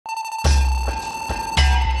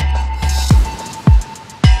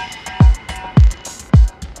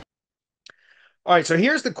All right, so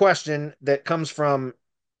here's the question that comes from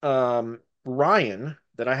Ryan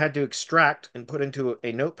that I had to extract and put into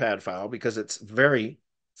a notepad file because it's very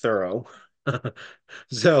thorough.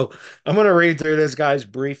 So I'm going to read through this, guys,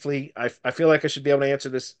 briefly. I feel like I should be able to answer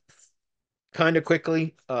this kind of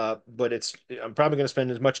quickly, but I'm probably going to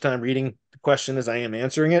spend as much time reading the question as I am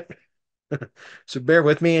answering it. So bear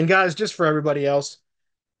with me. And guys, just for everybody else,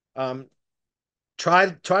 um, try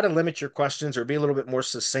to limit your questions or be a little bit more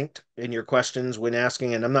succinct in your questions when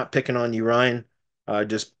asking. And I'm not picking on you, Ryan.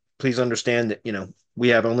 Just please understand that we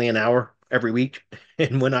have only an hour every week,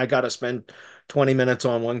 and when I got to spend 20 minutes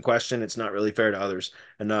on one question, it's not really fair to others.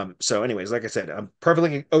 And so, anyways, like I said, I'm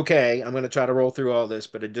perfectly okay. I'm going to try to roll through all this,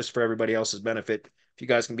 but just for everybody else's benefit, if you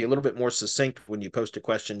guys can be a little bit more succinct when you post a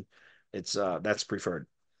question, it's that's preferred.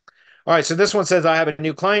 All right, so this one says I have a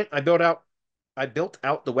new client. I built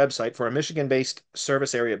out the website for a Michigan-based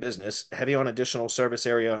service area business, heavy on additional service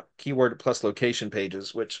area keyword plus location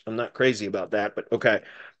pages, which I'm not crazy about that, but okay.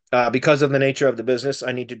 Because of the nature of the business,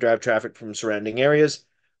 I need to drive traffic from surrounding areas,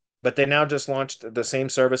 but they now just launched the same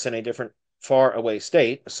service in a different far away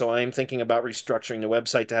state. So I'm thinking about restructuring the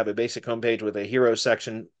website to have a basic homepage with a hero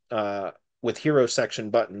section, with hero section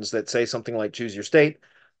buttons that say something like choose your state,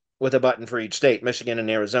 with a button for each state, Michigan and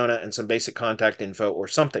Arizona, and some basic contact info or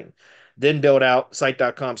something. Then build out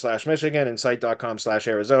site.com/Michigan and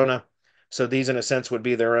site.com/Arizona. So these, in a sense, would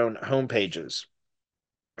be their own home pages.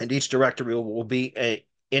 And each directory will be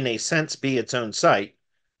in a sense, be its own site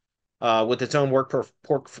with its own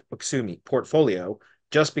portfolio.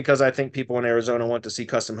 Just because I think people in Arizona want to see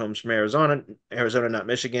custom homes from Arizona, not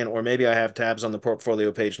Michigan, or maybe I have tabs on the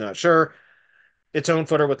portfolio page, not sure, its own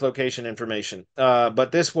footer with location information.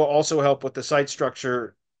 But this will also help with the site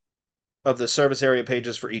structure of the service area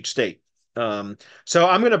pages for each state. So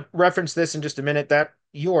I'm going to reference this in just a minute. That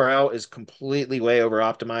URL is completely way over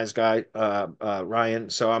optimized, Ryan.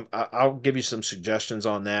 So I'll give you some suggestions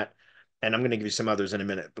on that, and I'm going to give you some others in a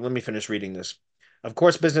minute. But let me finish reading this. Of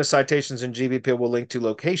course, business citations and GBP will link to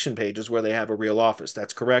location pages where they have a real office.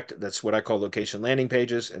 That's correct. That's what I call location landing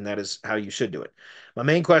pages, and that is how you should do it. My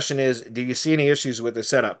main question is, do you see any issues with the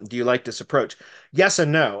setup? Do you like this approach? Yes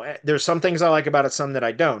and no. There's some things I like about it, some that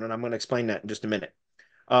I don't, and I'm going to explain that in just a minute.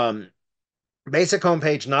 Um, Basic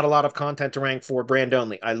homepage, not a lot of content to rank for, brand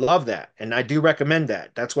only. I love that, and I do recommend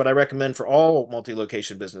that. That's what I recommend for all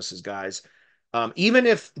multi-location businesses, guys. Even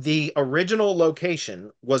if the original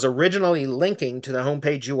location was originally linking to the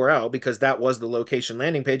homepage URL because that was the location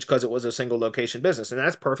landing page because it was a single location business, and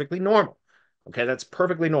that's perfectly normal. Okay, that's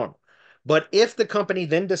perfectly normal. But if the company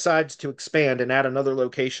then decides to expand and add another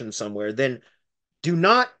location somewhere, then do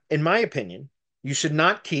not, in my opinion, you should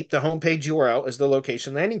not keep the homepage URL as the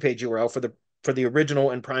location landing page URL for the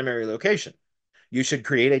original and primary location. You should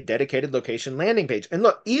create a dedicated location landing page. And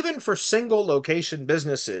look, even for single location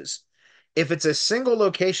businesses, if it's a single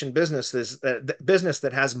location business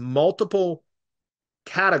that has multiple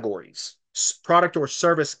categories, product or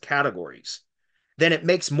service categories, then it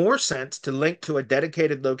makes more sense to link to a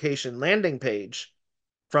dedicated location landing page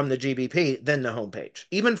from the GBP than the homepage,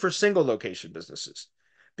 even for single location businesses.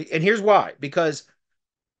 And here's why: because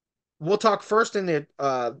we'll talk first in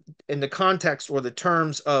the context or the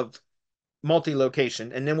terms of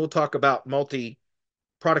multi-location, and then we'll talk about multi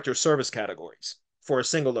product or service categories for a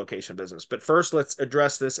single location business. But first, let's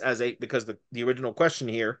address this as a because the original question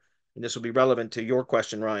here, and this will be relevant to your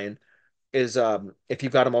question, Ryan, is if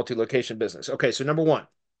you've got a multi-location business. Okay, so number one,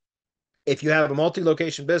 if you have a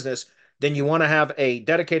multi-location business, then you want to have a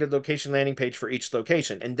dedicated location landing page for each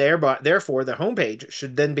location, and therefore the homepage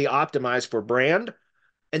should then be optimized for brand.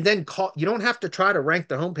 And then you don't have to try to rank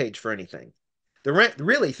the homepage for anything.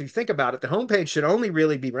 Really, if you think about it, the homepage should only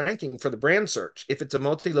really be ranking for the brand search if it's a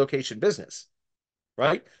multi-location business,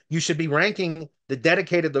 right? You should be ranking the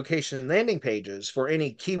dedicated location landing pages for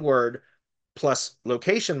any keyword plus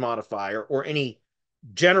location modifier or any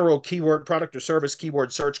general keyword product or service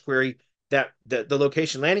keyword search query. That the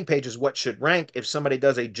location landing page is what should rank if somebody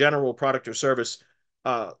does a general product or service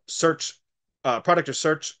search product or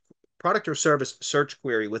search product or service search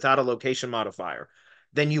query without a location modifier.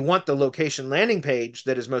 Then you want the location landing page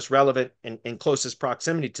that is most relevant and in closest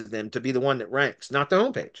proximity to them to be the one that ranks, not the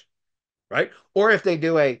homepage, right? Or if they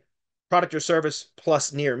do a product or service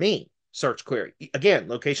plus near me search query, again,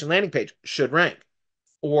 location landing page should rank.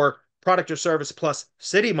 Or product or service plus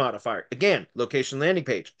city modifier, again, location landing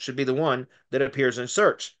page should be the one that appears in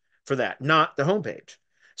search for that, not the homepage.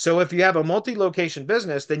 So if you have a multi-location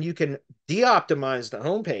business, then you can de-optimize the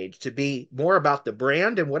homepage to be more about the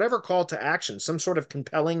brand and whatever call to action, some sort of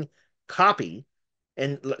compelling copy,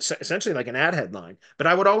 and essentially like an ad headline. But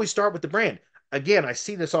I would always start with the brand. Again, I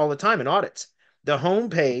see this all the time in audits. the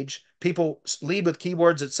homepage, people lead with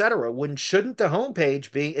keywords, etc. When shouldn't the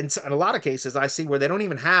homepage be, in a lot of cases, I see where they don't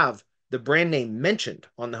even have the brand name mentioned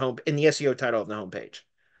on the home in the SEO title of the homepage.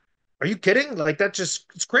 Are you kidding? Like that just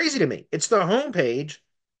it's crazy to me. It's the homepage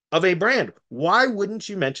of a brand. Why wouldn't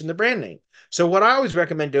you mention the brand name? So what I always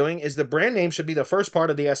recommend doing is the brand name should be the first part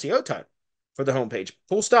of the SEO title for the homepage.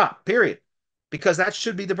 Full stop, period. Because that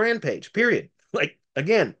should be the brand page, period. Like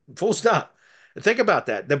again, full stop. Think about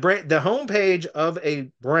that. The homepage of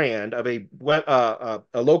a brand of a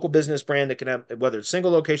local business brand that can have whether it's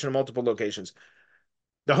single location or multiple locations,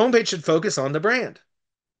 the homepage should focus on the brand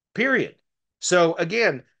period. So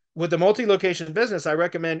again, with the multi-location business, I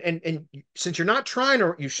recommend, and since you're not trying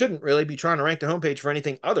to, you shouldn't really be trying to rank the homepage for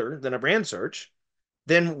anything other than a brand search,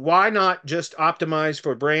 then why not just optimize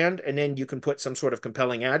for brand and then you can put some sort of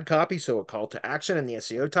compelling ad copy, so a call to action in the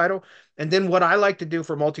SEO title. And then what I like to do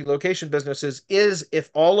for multi-location businesses is if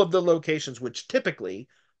all of the locations, which typically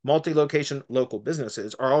multi-location local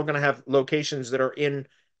businesses are all going to have locations that are in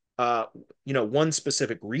uh, one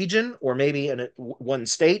specific region or maybe in one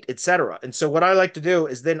state, etc. And so what I like to do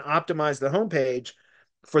is then optimize the homepage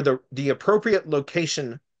for the appropriate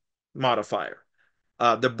location modifier,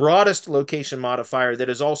 the broadest location modifier that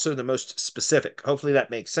is also the most specific. Hopefully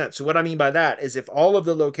that makes sense. So what I mean by that is if all of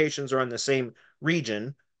the locations are in the same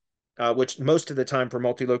region, which most of the time for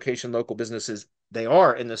multi-location local businesses, they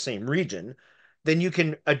are in the same region, then you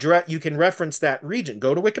can reference that region.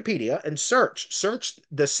 Go to Wikipedia and search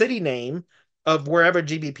the city name of wherever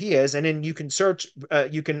GBP is, and then you can search.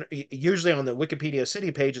 You can usually on the Wikipedia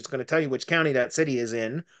city page, it's going to tell you which county that city is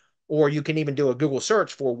in, or you can even do a Google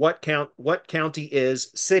search for what county is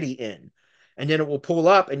city in, and then it will pull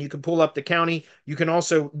up, and you can pull up the county. You can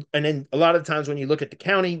also, and then a lot of times when you look at the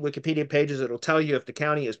county Wikipedia pages, it'll tell you if the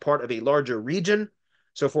county is part of a larger region.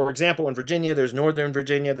 So, for example, in Virginia, there's Northern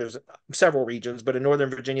Virginia, there's several regions, but in Northern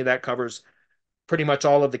Virginia, that covers pretty much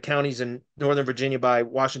all of the counties in Northern Virginia by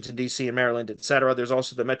Washington, D.C. and Maryland, et cetera. There's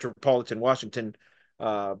also the metropolitan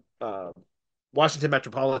uh, uh, Washington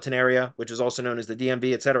metropolitan area, which is also known as the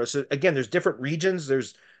DMV, et cetera. So again, there's different regions.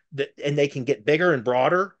 And they can get bigger and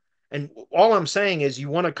broader. And all I'm saying is you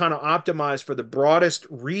want to kind of optimize for the broadest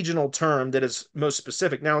regional term that is most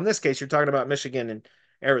specific. Now, in this case, you're talking about Michigan and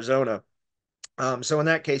Arizona. So in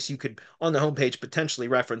that case, you could on the homepage potentially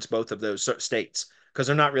reference both of those states because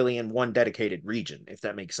they're not really in one dedicated region, if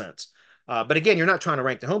that makes sense. But again, you're not trying to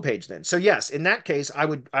rank the homepage then. So yes, in that case, I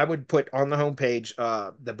would put on the homepage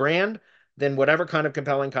the brand, then whatever kind of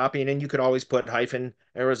compelling copy, and then you could always put hyphen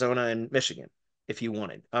Arizona and Michigan if you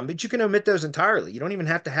wanted. But you can omit those entirely. You don't even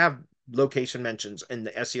have to have location mentions in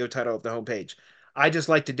the SEO title of the homepage. I just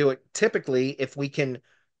like to do it typically if we can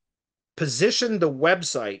position the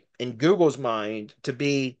website in Google's mind to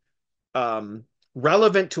be um,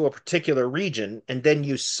 relevant to a particular region, and then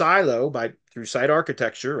you silo by through site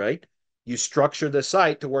architecture, right? You structure the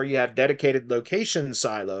site to where you have dedicated location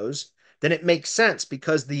silos, then it makes sense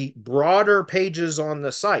because the broader pages on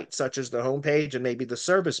the site, such as the homepage and maybe the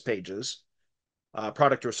service pages,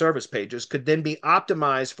 product or service pages, could then be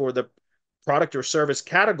optimized for the product or service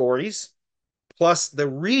categories plus the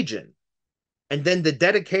region. And then the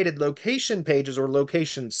dedicated location pages or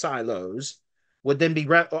location silos would then be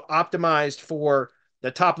optimized for the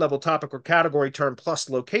top level topic or category term plus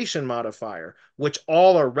location modifier, which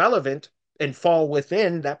all are relevant and fall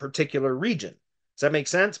within that particular region. Does that make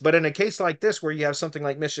sense? But in a case like this, where you have something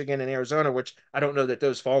like Michigan and Arizona, which I don't know that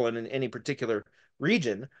those fall in any particular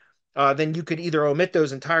region, then you could either omit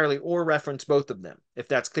those entirely or reference both of them, if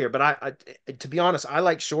that's clear. But to be honest, I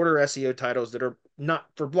like shorter SEO titles that are not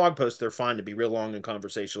for blog posts. They're fine to be real long and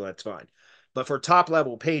conversational. That's fine. But for top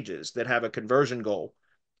level pages that have a conversion goal,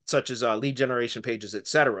 such as lead generation pages,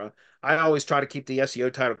 etc., I always try to keep the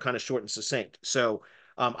SEO title kind of short and succinct. So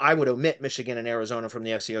I would omit Michigan and Arizona from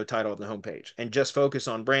the SEO title of the homepage and just focus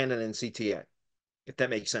on Brandon and CTA, if that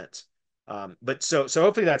makes sense. But so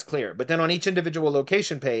hopefully that's clear. But then on each individual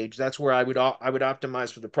location page, that's where I would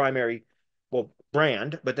optimize for the primary, well,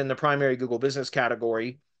 brand, but then the primary Google Business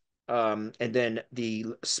category, and then the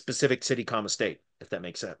specific city, comma state, if that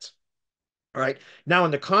makes sense. All right. Now,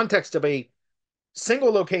 in the context of a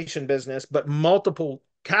single location business, but multiple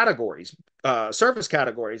categories, service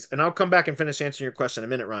categories. And I'll come back and finish answering your question in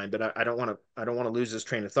a minute, Ryan, but I don't want to lose this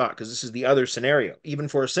train of thought because this is the other scenario, even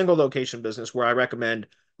for a single location business where I recommend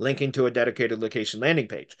linking to a dedicated location landing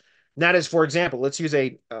page. And that is, for example, let's use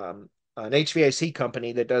an HVAC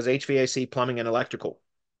company that does HVAC, plumbing, and electrical.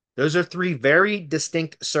 Those are three very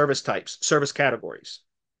distinct service types, service categories,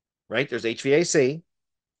 right? There's HVAC,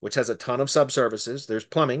 which has a ton of subservices. There's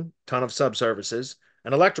plumbing, ton of subservices.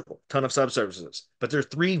 and electrical, ton of subservices. But there's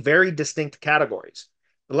three very distinct categories.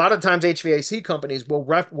 A lot of times HVAC companies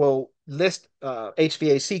will list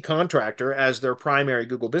HVAC contractor as their primary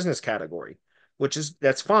Google business category,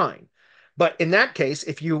 that's fine. But in that case,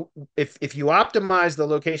 if you optimize the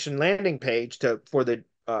location landing page for the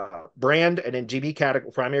brand and in GB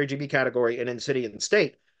category, primary GB category, and in city and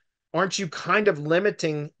state, aren't you kind of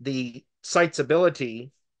limiting the site's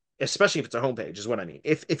ability, especially if it's a homepage, is what I mean.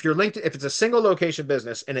 If you're linked, if it's a single location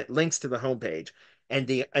business and it links to the homepage, and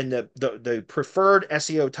the preferred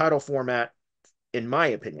SEO title format, in my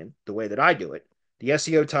opinion, the way that I do it, the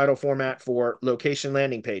SEO title format for location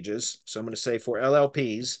landing pages, so I'm going to say for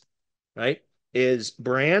LLPs, right, is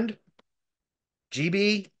brand,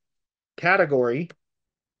 GB category,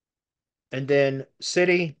 and then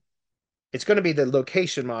city. It's going to be the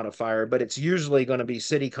location modifier, but it's usually going to be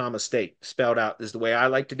city, comma, state spelled out is the way I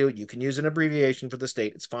like to do it. You can use an abbreviation for the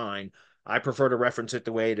state. It's fine. I prefer to reference it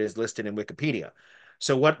the way it is listed in Wikipedia.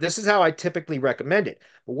 So this is how I typically recommend it.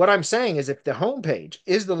 But what I'm saying is if the homepage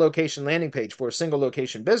is the location landing page for a single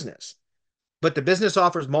location business, but the business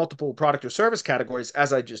offers multiple product or service categories,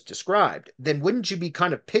 as I just described, then wouldn't you be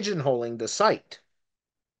kind of pigeonholing the site?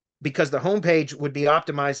 Because the homepage would be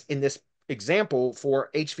optimized in this example for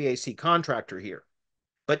HVAC contractor here,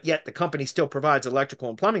 but yet the company still provides electrical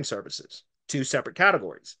and plumbing services, two separate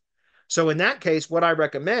categories. So in that case, what I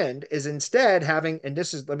recommend is instead having, and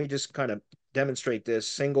this is, let me just kind of demonstrate this,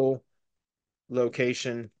 single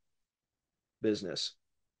location business.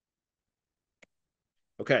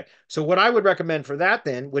 Okay, so what I would recommend for that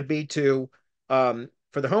then would be to, for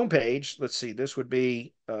the homepage, let's see, this would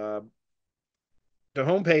be the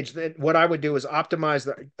homepage. What I would do is optimize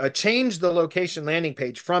change the location landing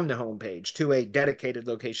page from the homepage to a dedicated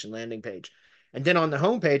location landing page. And then on the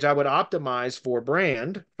homepage, I would optimize for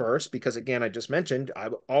brand first, because again, I just mentioned, I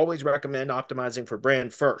would always recommend optimizing for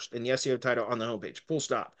brand first in the SEO title on the homepage, full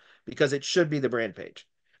stop, because it should be the brand page.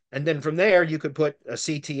 And then from there, you could put a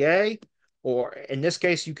CTA, or in this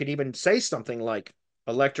case, you could even say something like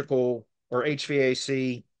electrical or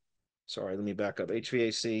HVAC. Sorry, let me back up.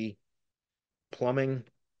 HVAC, plumbing,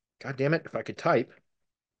 God damn it, if I could type,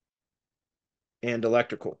 and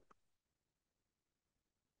electrical.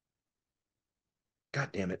 God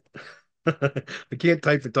damn it. I can't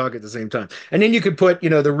type and talk at the same time. And then you could put,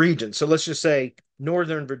 the region. So let's just say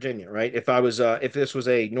Northern Virginia, right? If this was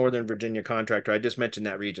a Northern Virginia contractor, I just mentioned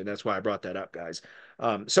that region. That's why I brought that up, guys.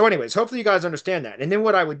 So anyways, hopefully you guys understand that. And then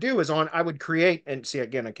what I would do is I would create, and see,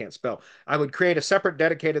 again, I can't spell. I would create a separate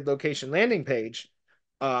dedicated location landing page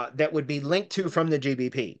that would be linked to from the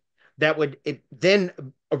GBP. That would then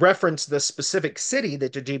reference the specific city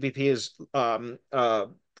that the GBP is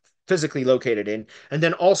physically located in, and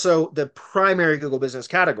then also the primary Google business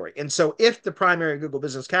category. And so if the primary Google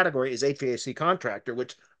business category is HVAC contractor,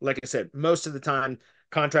 which, like I said, most of the time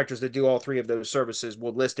contractors that do all three of those services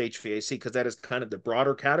will list HVAC because that is kind of the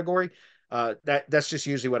broader category. That's just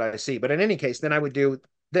usually what I see. But in any case, then I would do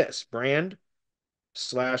this brand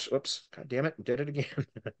slash, oops, God damn it, did it again.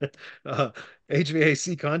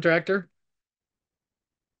 HVAC contractor.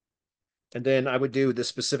 And then I would do the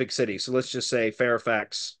specific city. So let's just say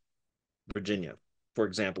Fairfax, Virginia, for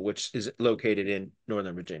example, which is located in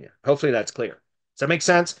Northern Virginia. Hopefully that's clear. Does that make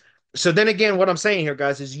sense? So then again, what I'm saying here,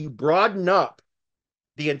 guys, is you broaden up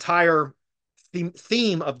the entire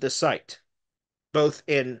theme of the site, both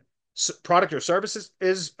in product or services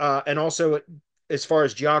and also as far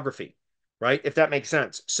as geography, right? If that makes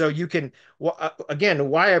sense. So you can, again,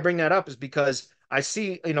 why I bring that up is because I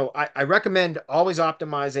see, I recommend always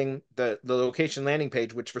optimizing the location landing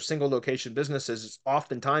page, which for single location businesses is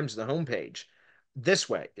oftentimes the homepage, this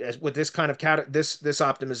way, with this kind of this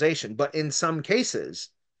optimization. But in some cases,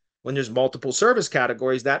 when there's multiple service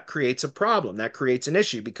categories, that creates a problem. That creates an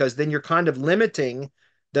issue because then you're kind of limiting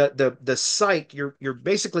the site. You're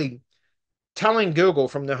basically telling Google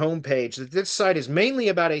from the homepage that this site is mainly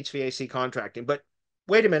about HVAC contracting, but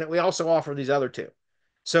wait a minute, we also offer these other two.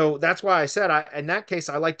 So that's why I said, in that case,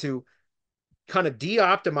 I like to kind of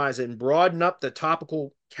de-optimize and broaden up the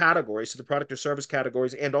topical categories, so the product or service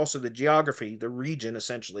categories, and also the geography, the region,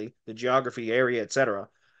 essentially, the geography area, etc.,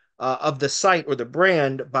 of the site or the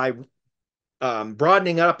brand by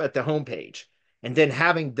broadening up at the homepage and then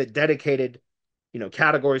having the dedicated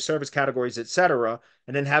categories, service categories, etc.,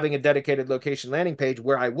 and then having a dedicated location landing page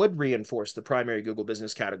where I would reinforce the primary Google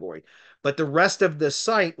business category. But the rest of the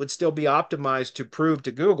site would still be optimized to prove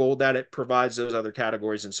to Google that it provides those other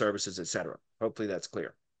categories and services, etc. Hopefully that's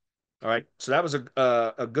clear. All right. So that was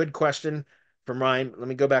a good question from Ryan. Let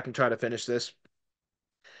me go back and try to finish this.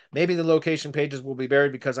 Maybe the location pages will be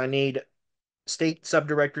buried because I need state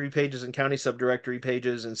subdirectory pages and county subdirectory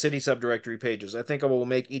pages and city subdirectory pages. I think I will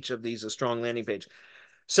make each of these a strong landing page.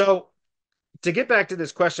 So to get back to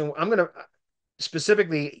this question, I'm going to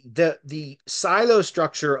specifically the silo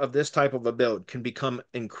structure of this type of a build can become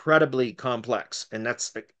incredibly complex, and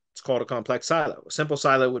it's called a complex silo. A simple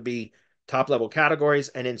silo would be top level categories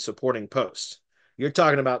and in supporting posts. You're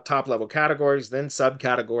talking about top level categories, then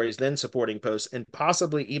subcategories, then supporting posts, and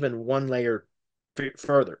possibly even one layer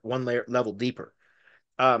further, one layer level deeper.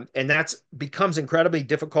 And that becomes incredibly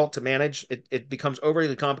difficult to manage. It becomes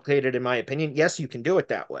overly complicated, in my opinion. Yes, you can do it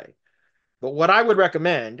that way. But what I would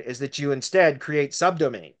recommend is that you instead create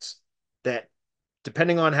subdomains that,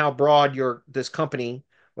 depending on how broad this company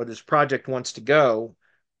or this project wants to go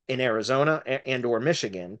in Arizona and or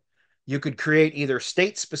Michigan, you could create either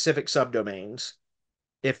state-specific subdomains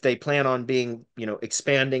if they plan on being,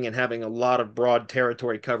 expanding and having a lot of broad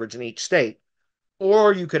territory coverage in each state,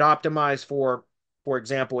 or you could optimize for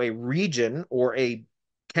example, a region or a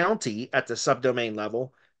county at the subdomain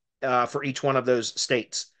level for each one of those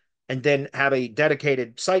states, and then have a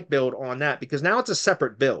dedicated site build on that, because now it's a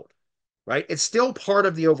separate build, right? It's still part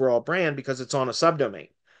of the overall brand because it's on a subdomain.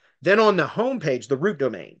 Then on the homepage, the root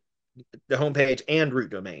domain, the homepage and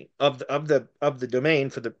root domain of the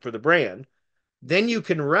domain for the brand, then you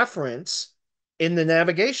can reference in the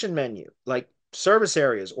navigation menu, like service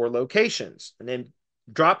areas or locations, and then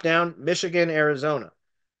drop down Michigan, Arizona,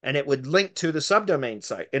 and it would link to the subdomain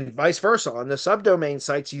site, and vice versa. On the subdomain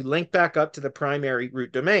sites, you link back up to the primary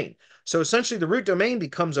root domain. So essentially, the root domain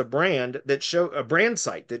becomes a brand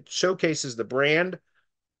site that showcases the brand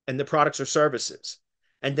and the products or services,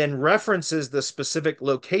 and then references the specific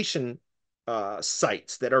location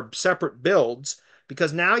sites that are separate builds,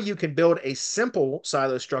 because now you can build a simple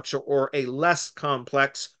silo structure or a less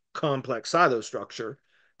complex silo structure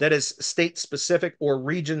that is state specific or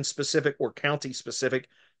region specific or county specific,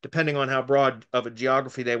 depending on how broad of a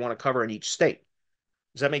geography they want to cover in each state.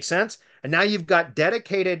 Does that make sense? And now you've got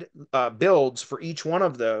dedicated builds for each one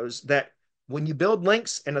of those, that when you build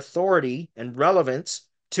links and authority and relevance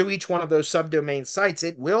to each one of those subdomain sites,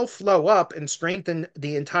 it will flow up and strengthen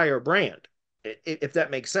the entire brand, if that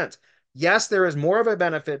makes sense. Yes, there's more of an SEO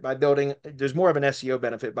benefit by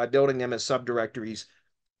building them as subdirectories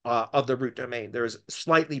of the root domain. There's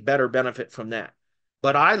slightly better benefit from that.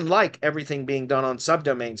 But I like everything being done on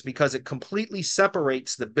subdomains because it completely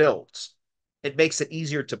separates the builds. It makes it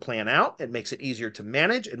easier to plan out. It makes it easier to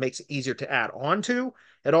manage. It makes it easier to add on to.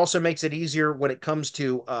 It also makes it easier when it comes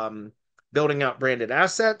to building out branded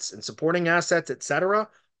assets and supporting assets, etc.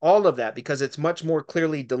 All of that, because it's much more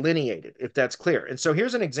clearly delineated, if that's clear. And so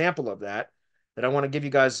here's an example of that I want to give you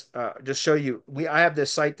guys, just show you. I have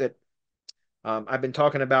this site that I've been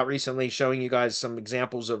talking about recently, showing you guys some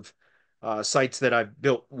examples of sites that I've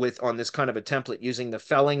built on this kind of a template using the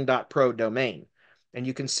felling.pro domain. And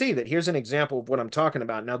you can see that here's an example of what I'm talking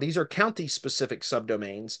about. Now, these are county-specific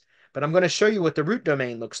subdomains, but I'm going to show you what the root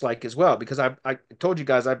domain looks like as well, because I told you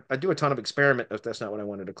guys I do a ton of experiment. If that's not what I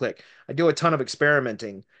wanted to click. I do a ton of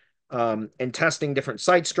experimenting and testing different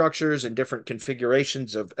site structures and different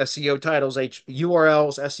configurations of SEO titles,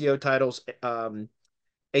 URLs, SEO titles,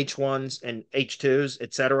 H1s and H2s,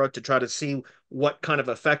 etc., to try to see what kind of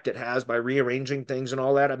effect it has by rearranging things and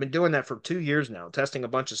all that. I've been doing that for 2 years now, testing a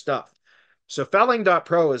bunch of stuff. So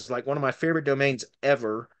felling.pro is like one of my favorite domains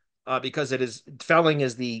ever, because felling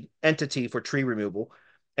is the entity for tree removal.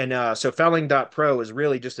 And so felling.pro is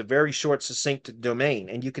really just a very short, succinct domain.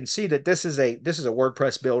 And you can see that this is a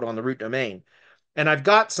WordPress build on the root domain. And I've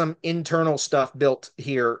got some internal stuff built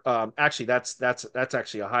here. Actually, that's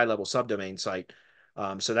actually a high-level subdomain site.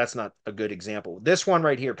 So that's not a good example. This one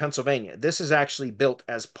right here, Pennsylvania, this is actually built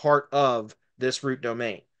as part of this root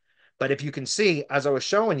domain. But if you can see, as I was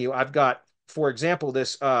showing you, I've got, for example,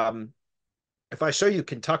 this, if I show you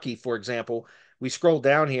Kentucky, for example, we scroll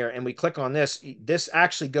down here and we click on this. This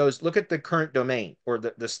actually goes, look at the current domain, or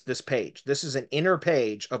this page. This is an inner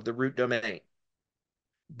page of the root domain.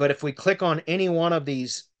 But if we click on any one of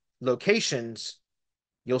these locations,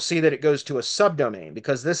 you'll see that it goes to a subdomain,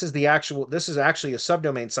 because this is actually a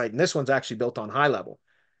subdomain site, and this one's actually built on high level,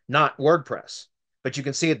 not WordPress. But you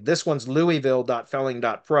can see it, this one's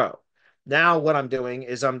Louisville.felling.pro. Now what I'm doing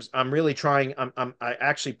is I'm really trying, I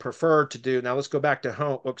actually prefer to do, now let's go back to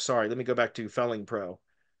home. Oh, sorry, let me go back to Felling Pro.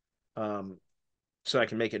 So I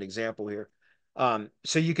can make an example here.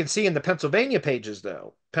 So you can see in the Pennsylvania pages,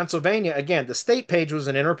 though, Pennsylvania, again, the state page was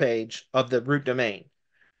an inner page of the root domain.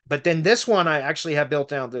 But then this one I actually have built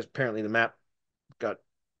down. Apparently the map got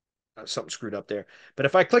something screwed up there. But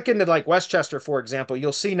if I click into like Westchester, for example,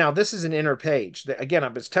 you'll see now this is an inner page. Again, I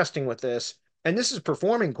was testing with this, And this is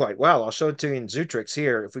performing quite well. I'll show it to you in Zootrix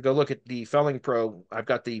here. If we go look at the Felling Pro, I've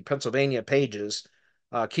got the Pennsylvania pages.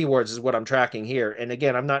 Keywords is what I'm tracking here. And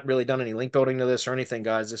again, I've not really done any link building to this or anything,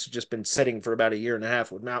 guys. This has just been sitting for about a year and a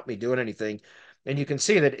half without me doing anything. And you can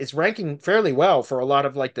see that it's ranking fairly well for a lot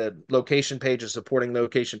of like the location pages, supporting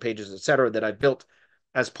location pages, etc., that I built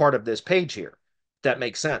as part of this page here. If that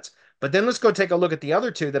makes sense. But then let's go take a look at the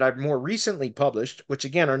other two that I've more recently published, which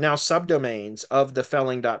again are now subdomains of the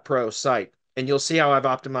felling.pro site. And you'll see how I've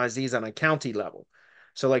optimized these on a county level.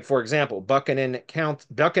 So like, for example,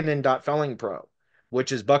 Buchanan.Felling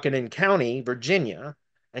which is Buchanan County, Virginia.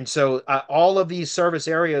 And so all of these service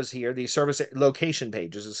areas here, these service location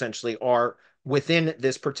pages essentially are within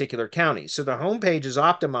this particular county. So the homepage is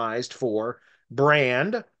optimized for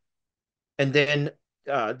brand, and then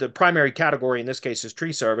the primary category in this case is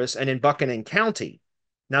tree service, and in Buchanan County.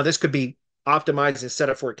 Now, this could be optimized and set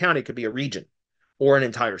up for a county, it could be a region or an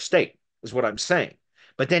entire state, is what I'm saying.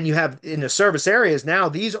 But then you have in the service areas now,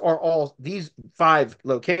 these 5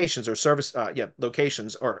 locations or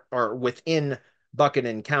locations are within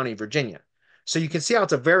Buchanan County, Virginia. So you can see how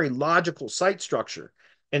it's a very logical site structure.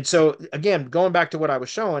 And so again, going back to what I was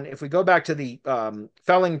showing, if we go back to the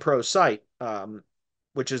Felling Pro site,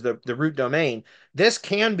 which is the root domain, this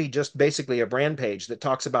can be just basically a brand page that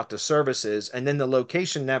talks about the services, and then the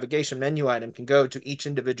location navigation menu item can go to each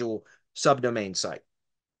individual subdomain site,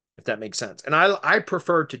 if that makes sense. And I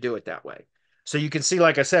prefer to do it that way. So you can see,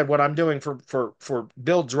 like I said, what I'm doing for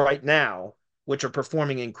builds right now, which are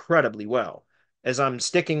performing incredibly well, as I'm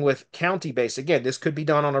sticking with county base. Again, this could be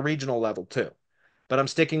done on a regional level too, but I'm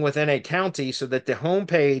sticking within a county so that the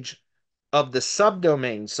homepage of the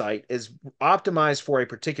subdomain site is optimized for a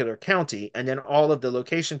particular county, and then all of the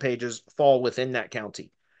location pages fall within that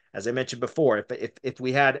county. As I mentioned before, if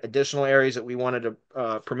we had additional areas that we wanted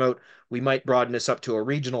to promote, we might broaden this up to a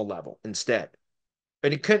regional level instead.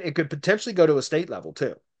 But it could potentially go to a state level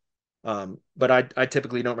too. But I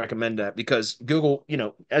typically don't recommend that because Google,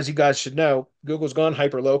 as you guys should know, Google's gone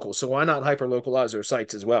hyper local. So why not hyper localize their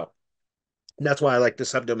sites as well? And that's why I like the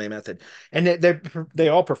subdomain method. And they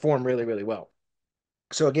all perform really, really well.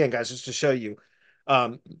 So again, guys, just to show you,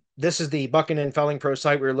 um, this is the Buchanan Felling Pro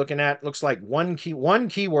site we were looking at. Looks like one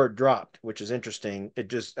keyword dropped, which is interesting. It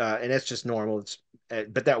just and it's just normal.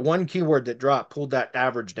 But that one keyword that dropped pulled that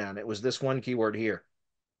average down. It was this one keyword here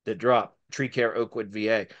that dropped, tree care Oakwood,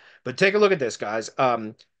 VA. But take a look at this, guys.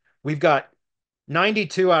 We've got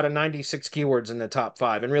 92 out of 96 keywords in the top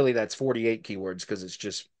 5, and really that's 48 keywords because it's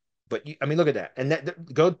just. But I mean, look at that, and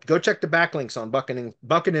go check the backlinks on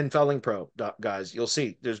Buchanan Felling Pro, guys. You'll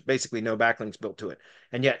see there's basically no backlinks built to it,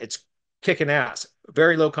 and yet it's kicking ass.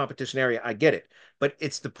 Very low competition area. I get it, but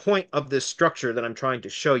it's the point of this structure that I'm trying to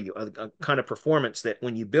show you, a kind of performance that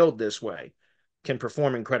when you build this way can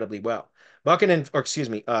perform incredibly well.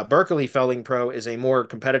 Berkeley Felling Pro is a more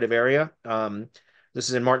competitive area. This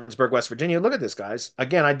is in Martinsburg, West Virginia. Look at this, guys.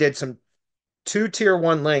 Again, I did some 2 tier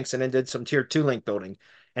 1 links and then did some tier 2 link building,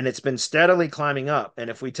 and it's been steadily climbing up. And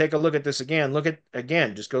if we take a look at this again,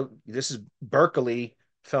 just go. This is Berkeley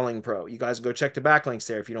Felling Pro. You guys go check the backlinks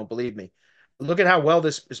there if you don't believe me. Look at how well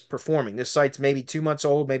this is performing. This site's maybe 2 months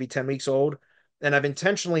old, maybe 10 weeks old, and I've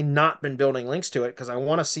intentionally not been building links to it because I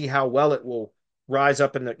want to see how well it will rise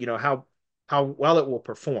up in how well it will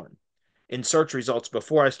perform in search results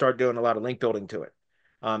before I start doing a lot of link building to it.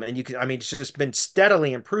 And it's just been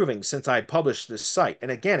steadily improving since I published this site.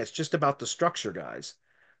 And again, it's just about the structure, guys.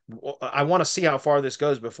 I want to see how far this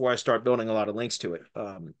goes before I start building a lot of links to it.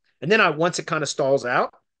 And then once it kind of stalls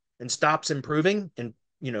out and stops improving and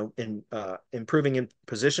improving in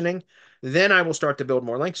positioning, then I will start to build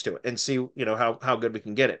more links to it and see how good we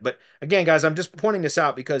can get it. But again, guys, I'm just pointing this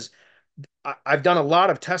out because I've done a lot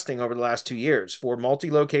of testing over the last 2 years for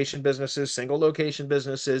multi-location businesses, single location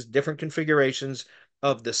businesses, different configurations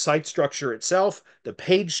of the site structure itself, the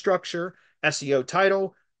page structure, SEO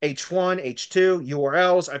title, H1, H2,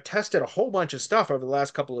 URLs. I've tested a whole bunch of stuff over the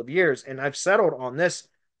last couple of years, and I've settled on this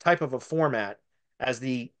type of a format as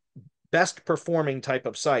the best performing type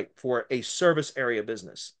of site for a service area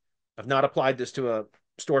business. I've not applied this to a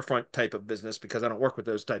storefront type of business because I don't work with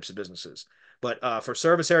those types of businesses. But for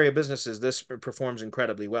service area businesses, this performs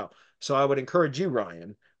incredibly well. So I would encourage you,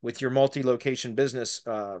 Ryan, with your multi-location business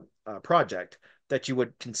project, that you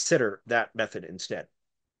would consider that method instead.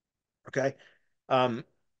 Okay.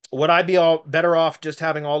 Would I be all better off just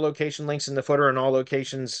having all location links in the footer and all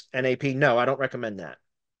locations NAP? No, I don't recommend that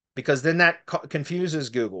because then that confuses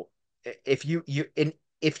Google. If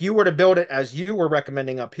you were to build it as you were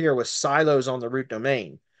recommending up here with silos on the root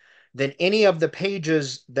domain, then any of the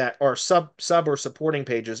pages that are sub or supporting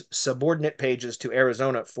pages, subordinate pages to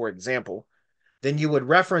Arizona, for example, then you would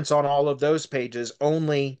reference on all of those pages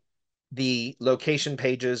only the location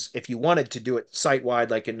pages. If you wanted to do it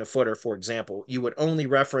site-wide, like in the footer, for example, you would only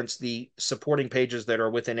reference the supporting pages that are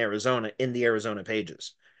within Arizona in the Arizona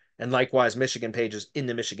pages. And likewise, Michigan pages in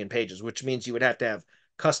the Michigan pages, which means you would have to have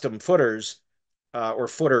custom footers or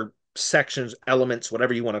footer sections, elements,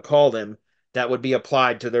 whatever you want to call them, that would be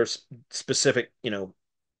applied to their specific,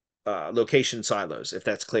 location silos, if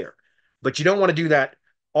that's clear. But you don't want to do that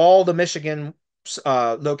all the Michigan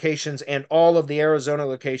locations and all of the Arizona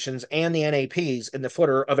locations and the NAPs in the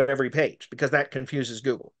footer of every page, because that confuses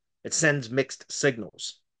Google. It sends mixed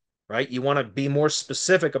signals, right? You want to be more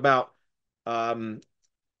specific about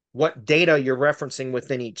what data you're referencing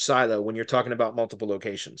within each silo when you're talking about multiple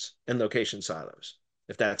locations and location silos,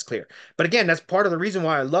 if that's clear. But again, that's part of the reason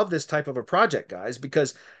why I love this type of a project, guys,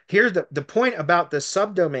 because here's the point about the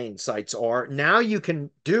subdomain sites are now you can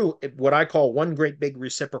do what I call one great big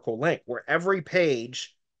reciprocal link, where every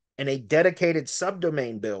page in a dedicated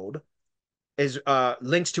subdomain build is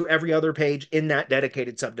links to every other page in that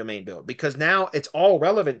dedicated subdomain build, because now it's all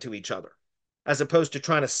relevant to each other, as opposed to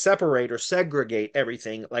trying to separate or segregate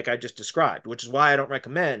everything like I just described, which is why I don't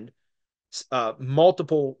recommend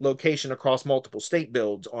multiple location across multiple state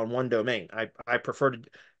builds on one domain. I prefer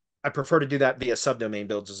to do that via subdomain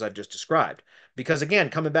builds, as I've just described. Because again,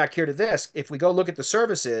 coming back here to this, if we go look at the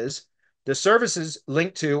services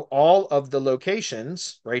link to all of the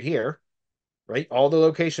locations right here, right? All the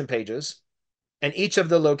location pages, and each of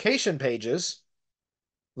the location pages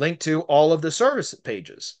link to all of the service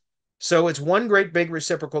pages. So it's one great big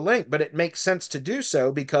reciprocal link, but it makes sense to do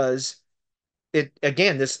so because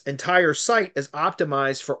again, this entire site is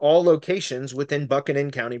optimized for all locations within Buchanan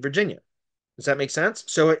County, Virginia. Does that make sense?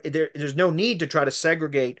 So there's no need to try to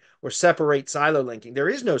segregate or separate silo linking. There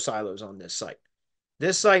is no silos on this site.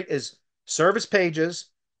 This site is service pages,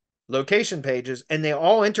 location pages, and they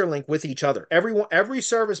all interlink with each other. Every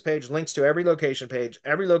service page links to every location page.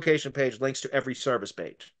 Every location page links to every service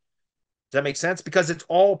page. Does that make sense? Because it's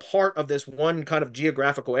all part of this one kind of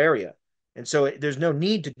geographical area. And so there's no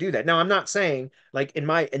need to do that. Now, I'm not saying like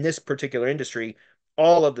in this particular industry,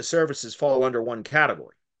 all of the services fall under one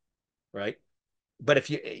category, right? But if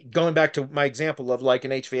you going back to my example of like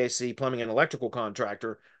an HVAC, plumbing, and electrical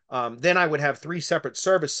contractor, then I would have three separate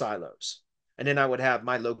service silos, and then I would have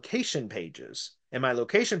my location pages, and my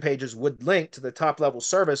location pages would link to the top level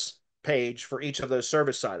service page for each of those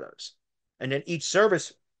service silos, and then each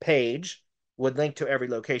service page would link to every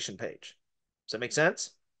location page. Does that make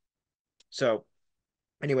sense? So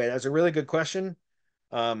anyway, that's a really good question.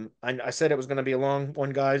 I said it was going to be a long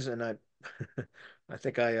one, guys, and I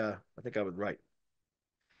think I was right.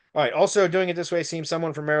 All right. Also, doing it this way seems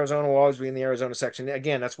someone from Arizona will always be in the Arizona section.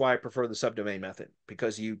 Again, that's why I prefer the subdomain method,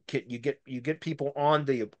 because you get people on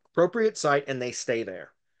the appropriate site and they stay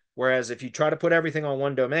there. Whereas if you try to put everything on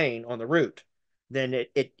one domain on the route, then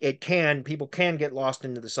people can get lost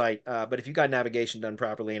into the site. But if you got navigation done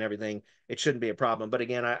properly and everything, it shouldn't be a problem. But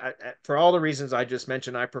again, for all the reasons I just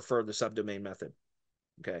mentioned, I prefer the subdomain method.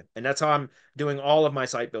 Okay. And that's how I'm doing all of my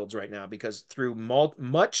site builds right now, because through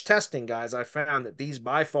much testing, guys, I found that these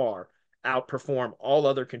by far outperform all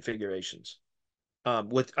other configurations. I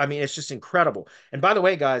mean, it's just incredible. And by the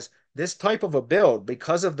way, guys, this type of a build,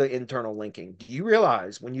 because of the internal linking, do you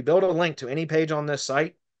realize when you build a link to any page on this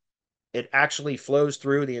site, it actually flows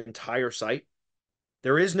through the entire site?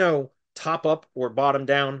 There is no top up or bottom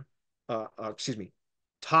down, excuse me,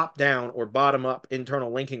 top down or bottom up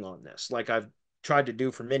internal linking on this, like I've tried to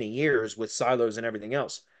do for many years with silos and everything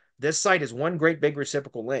else. This site is one great big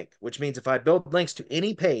reciprocal link, which means if I build links to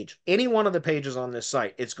any page, any one of the pages on this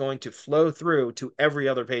site, it's going to flow through to every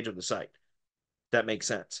other page of the site. That makes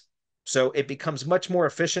sense. So it becomes much more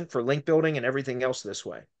efficient for link building and everything else this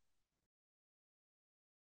way.